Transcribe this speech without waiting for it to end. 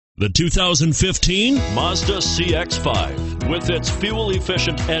The 2015 Mazda CX-5. With its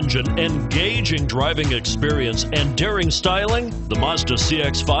fuel-efficient engine, engaging driving experience, and daring styling, the Mazda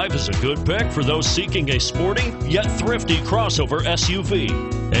CX-5 is a good pick for those seeking a sporty yet thrifty crossover SUV.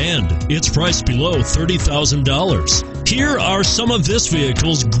 and it's priced below $30,000. Here are some of this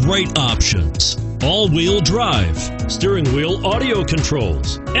vehicle's great options: all-wheel drive, steering wheel audio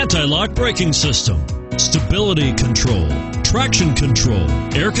controls, anti-lock braking system, stability control, traction control,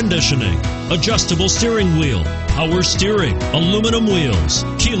 air conditioning, adjustable steering wheel, power steering, aluminum wheels,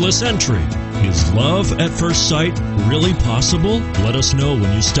 keyless entry. Is love at first sight really possible? Let us know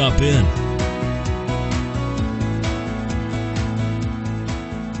when you stop in.